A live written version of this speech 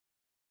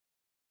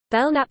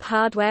Belknap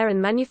Hardware and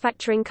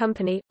Manufacturing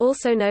Company,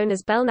 also known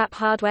as Belknap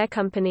Hardware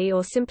Company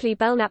or simply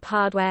Belknap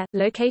Hardware,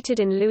 located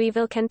in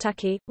Louisville,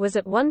 Kentucky, was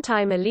at one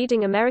time a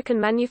leading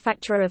American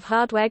manufacturer of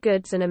hardware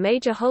goods and a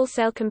major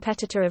wholesale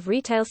competitor of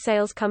retail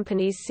sales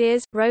companies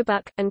Sears,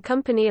 Roebuck and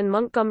Company and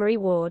Montgomery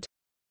Ward.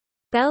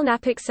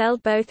 Belknap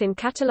excelled both in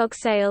catalog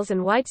sales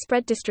and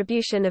widespread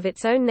distribution of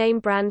its own name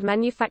brand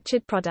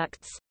manufactured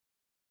products.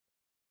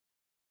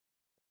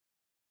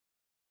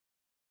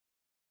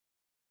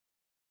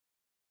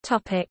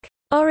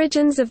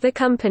 Origins of the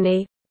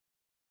company.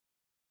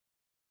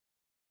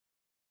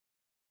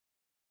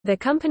 The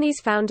company's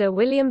founder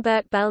William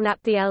Burke Belknap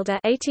the Elder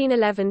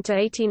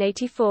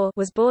 (1811–1884)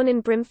 was born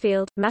in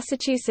Brimfield,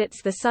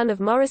 Massachusetts, the son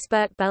of Morris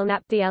Burke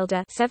Belknap the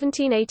Elder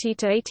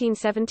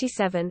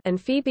 (1780–1877)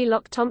 and Phoebe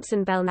Locke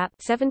Thompson Belknap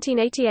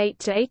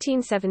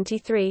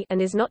 (1788–1873),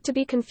 and is not to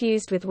be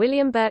confused with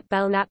William Burke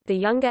Belknap the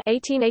Younger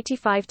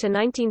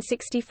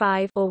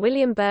 (1885–1965) or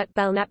William Burke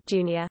Belknap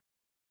Jr.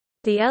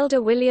 The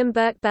elder William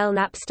Burke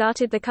Belknap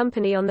started the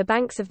company on the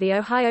banks of the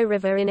Ohio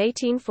River in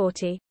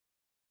 1840.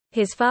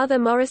 His father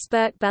Morris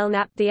Burke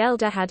Belknap the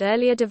Elder had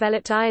earlier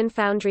developed iron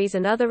foundries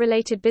and other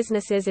related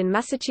businesses in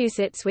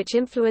Massachusetts which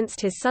influenced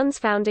his son's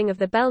founding of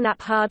the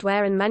Belknap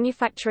Hardware and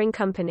Manufacturing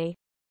Company.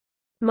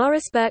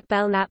 Morris Burke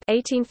Belknap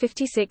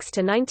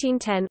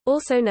 (1856–1910),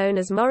 also known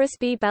as Morris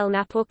B.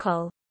 Belknap or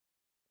Col.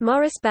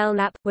 Morris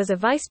Belknap, was a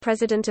vice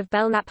president of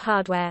Belknap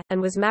Hardware,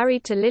 and was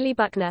married to Lily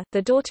Buckner,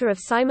 the daughter of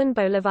Simon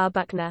Bolivar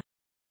Buckner.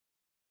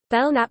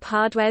 Belknap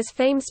Hardware's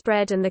fame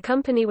spread and the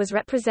company was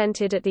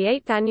represented at the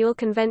 8th Annual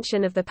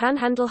Convention of the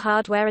Panhandle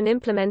Hardware and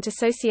Implement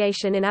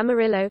Association in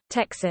Amarillo,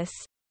 Texas.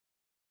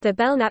 The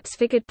Belknaps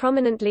figured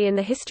prominently in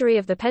the history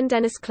of the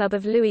Pendennis Club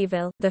of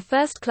Louisville, the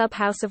first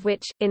clubhouse of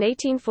which, in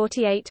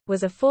 1848,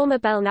 was a former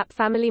Belknap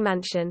family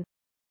mansion.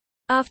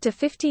 After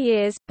 50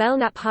 years,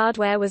 Belknap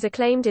Hardware was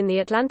acclaimed in the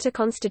Atlanta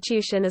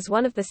Constitution as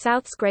one of the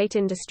South's great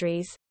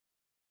industries.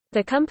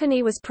 The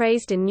company was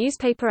praised in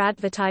newspaper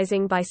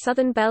advertising by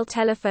Southern Bell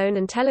Telephone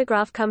and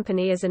Telegraph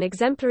Company as an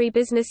exemplary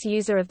business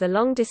user of the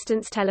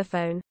long-distance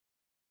telephone.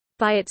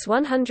 By its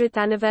 100th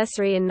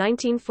anniversary in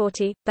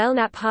 1940,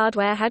 Belknap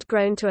Hardware had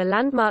grown to a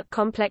landmark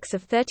complex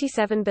of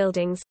 37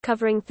 buildings,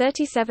 covering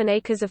 37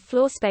 acres of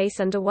floor space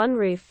under one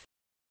roof.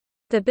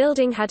 The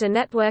building had a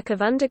network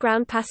of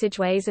underground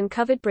passageways and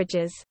covered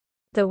bridges.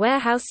 The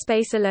warehouse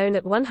space alone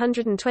at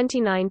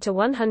 129 to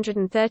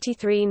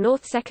 133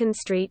 North 2nd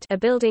Street, a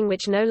building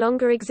which no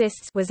longer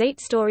exists, was 8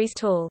 stories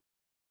tall.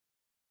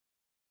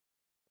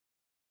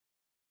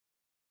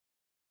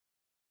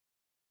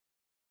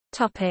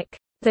 Topic: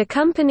 The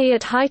company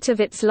at height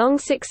of its long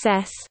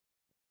success.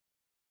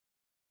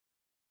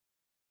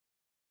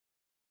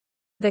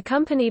 The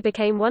company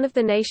became one of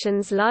the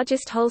nation's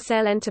largest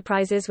wholesale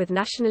enterprises with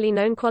nationally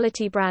known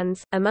quality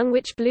brands, among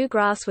which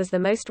Bluegrass was the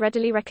most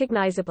readily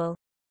recognizable.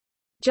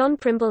 John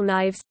Primble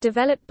Knives,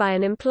 developed by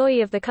an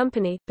employee of the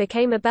company,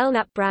 became a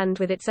Belknap brand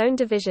with its own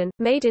division,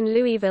 made in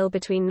Louisville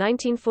between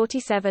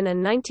 1947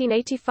 and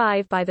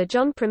 1985 by the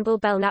John Primble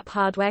Belknap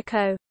Hardware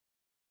Co.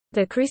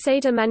 The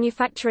Crusader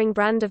manufacturing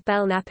brand of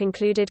Belknap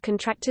included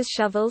contractors'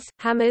 shovels,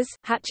 hammers,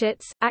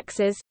 hatchets,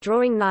 axes,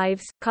 drawing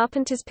knives,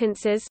 carpenters'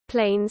 pincers,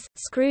 planes,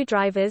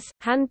 screwdrivers,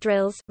 hand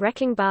drills,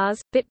 wrecking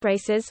bars, bit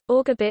braces,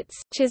 auger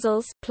bits,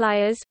 chisels,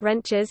 pliers,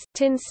 wrenches,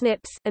 tin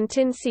snips, and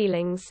tin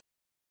ceilings.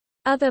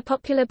 Other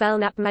popular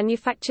Belknap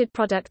manufactured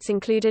products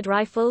included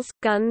rifles,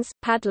 guns,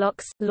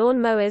 padlocks, lawn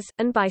mowers,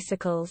 and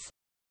bicycles.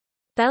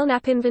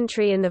 Belknap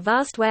inventory in the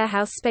vast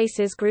warehouse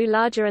spaces grew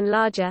larger and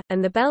larger,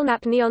 and the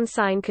Belknap neon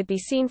sign could be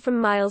seen from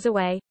miles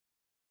away.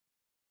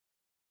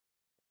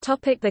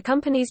 The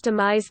company's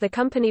demise. The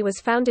company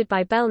was founded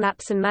by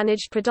Belknaps and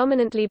managed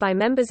predominantly by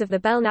members of the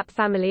Belknap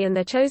family and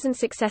their chosen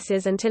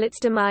successors until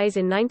its demise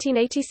in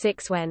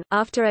 1986 when,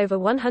 after over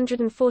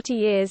 140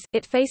 years,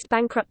 it faced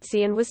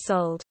bankruptcy and was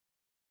sold.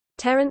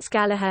 Terence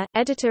Gallagher,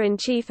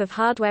 editor-in-chief of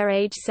Hardware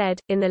Age said,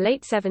 in the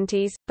late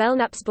 70s,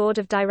 Belknap's board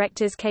of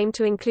directors came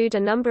to include a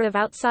number of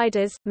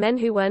outsiders, men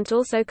who weren't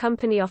also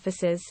company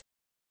officers.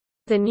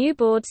 The new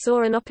board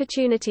saw an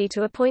opportunity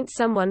to appoint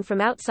someone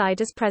from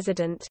outside as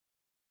president.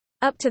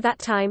 Up to that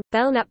time,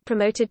 Belknap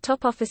promoted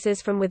top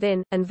officers from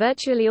within, and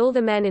virtually all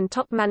the men in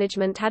top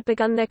management had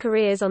begun their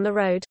careers on the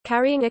road,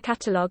 carrying a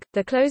catalog.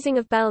 The closing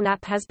of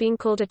Belknap has been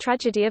called a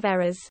tragedy of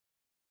errors.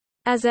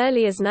 As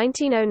early as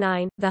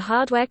 1909, the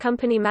hardware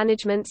company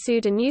management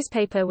sued a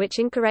newspaper which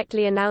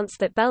incorrectly announced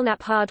that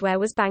Belknap Hardware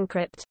was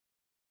bankrupt.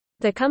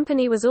 The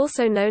company was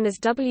also known as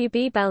W.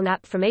 B.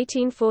 Belknap from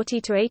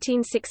 1840 to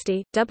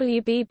 1860,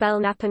 W. B.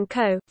 Belknap &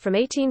 Co., from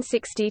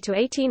 1860 to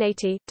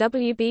 1880,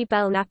 W. B.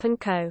 Belknap &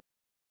 Co.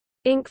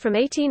 Inc. from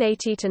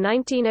 1880 to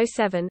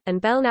 1907, and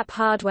Belknap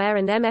Hardware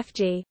and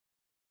MFG.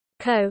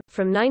 Co.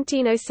 From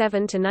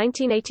 1907 to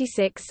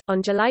 1986.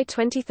 On July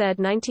 23,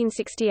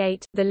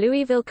 1968, the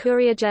Louisville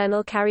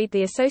Courier-Journal carried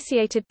the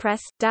Associated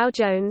Press, Dow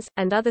Jones,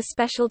 and other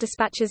special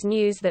dispatches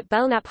news that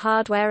Belknap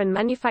Hardware and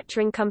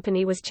Manufacturing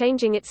Company was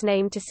changing its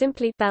name to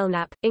simply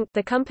Belknap, Inc.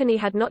 The company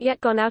had not yet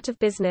gone out of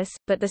business,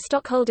 but the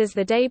stockholders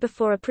the day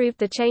before approved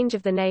the change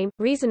of the name,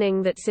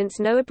 reasoning that since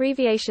no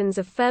abbreviations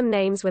of firm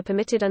names were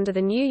permitted under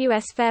the new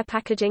U.S. Fair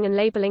Packaging and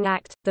Labeling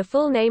Act, the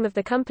full name of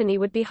the company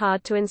would be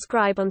hard to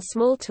inscribe on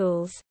small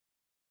tools.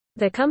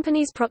 The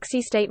company's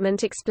proxy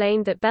statement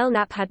explained that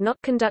Belknap had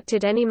not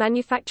conducted any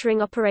manufacturing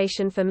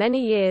operation for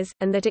many years,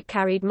 and that it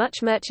carried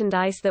much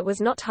merchandise that was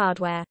not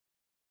hardware.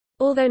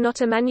 Although not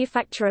a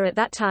manufacturer at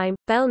that time,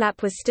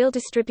 Belknap was still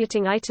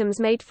distributing items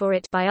made for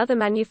it by other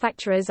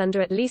manufacturers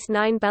under at least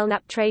 9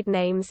 Belknap trade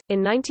names. In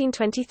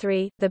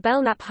 1923, the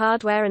Belknap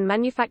Hardware and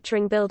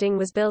Manufacturing Building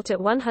was built at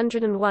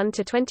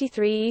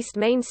 101-23 East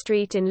Main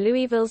Street in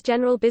Louisville's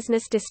General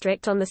Business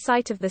District on the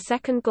site of the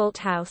second Galt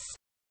House.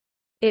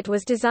 It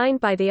was designed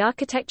by the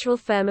architectural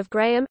firm of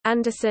Graham,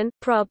 Anderson,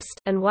 Probst,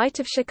 and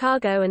White of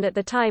Chicago, and at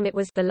the time it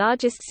was the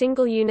largest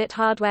single-unit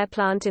hardware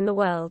plant in the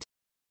world.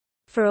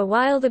 For a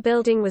while the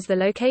building was the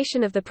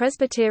location of the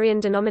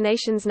Presbyterian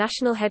denomination's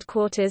national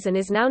headquarters and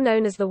is now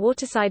known as the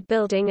Waterside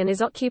Building and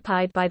is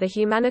occupied by the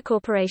Humana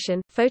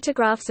Corporation.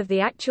 Photographs of the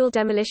actual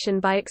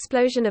demolition by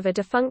explosion of a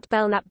defunct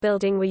Belknap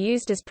building were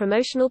used as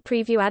promotional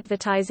preview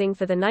advertising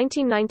for the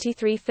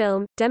 1993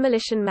 film,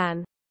 Demolition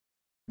Man.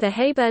 The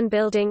Hayburn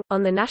Building,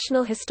 on the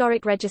National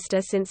Historic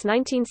Register since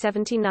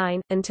 1979,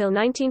 until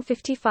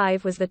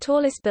 1955 was the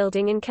tallest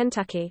building in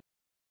Kentucky.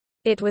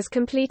 It was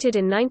completed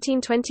in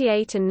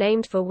 1928 and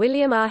named for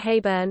William R.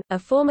 Hayburn, a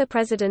former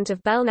president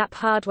of Belknap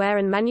Hardware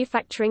and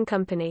Manufacturing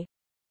Company.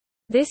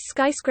 This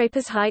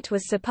skyscraper's height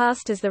was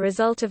surpassed as the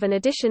result of an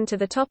addition to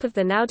the top of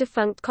the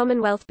now-defunct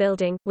Commonwealth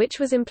Building, which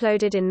was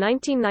imploded in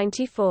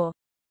 1994.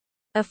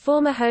 A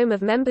former home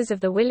of members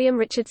of the William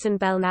Richardson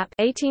Belknap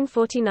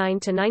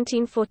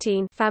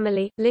 (1849–1914)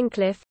 family,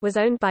 Lincliffe, was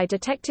owned by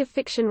detective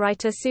fiction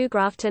writer Sue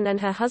Grafton and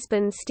her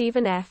husband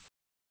Stephen F.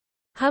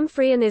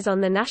 Humphrey and is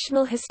on the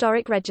National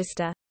Historic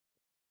Register.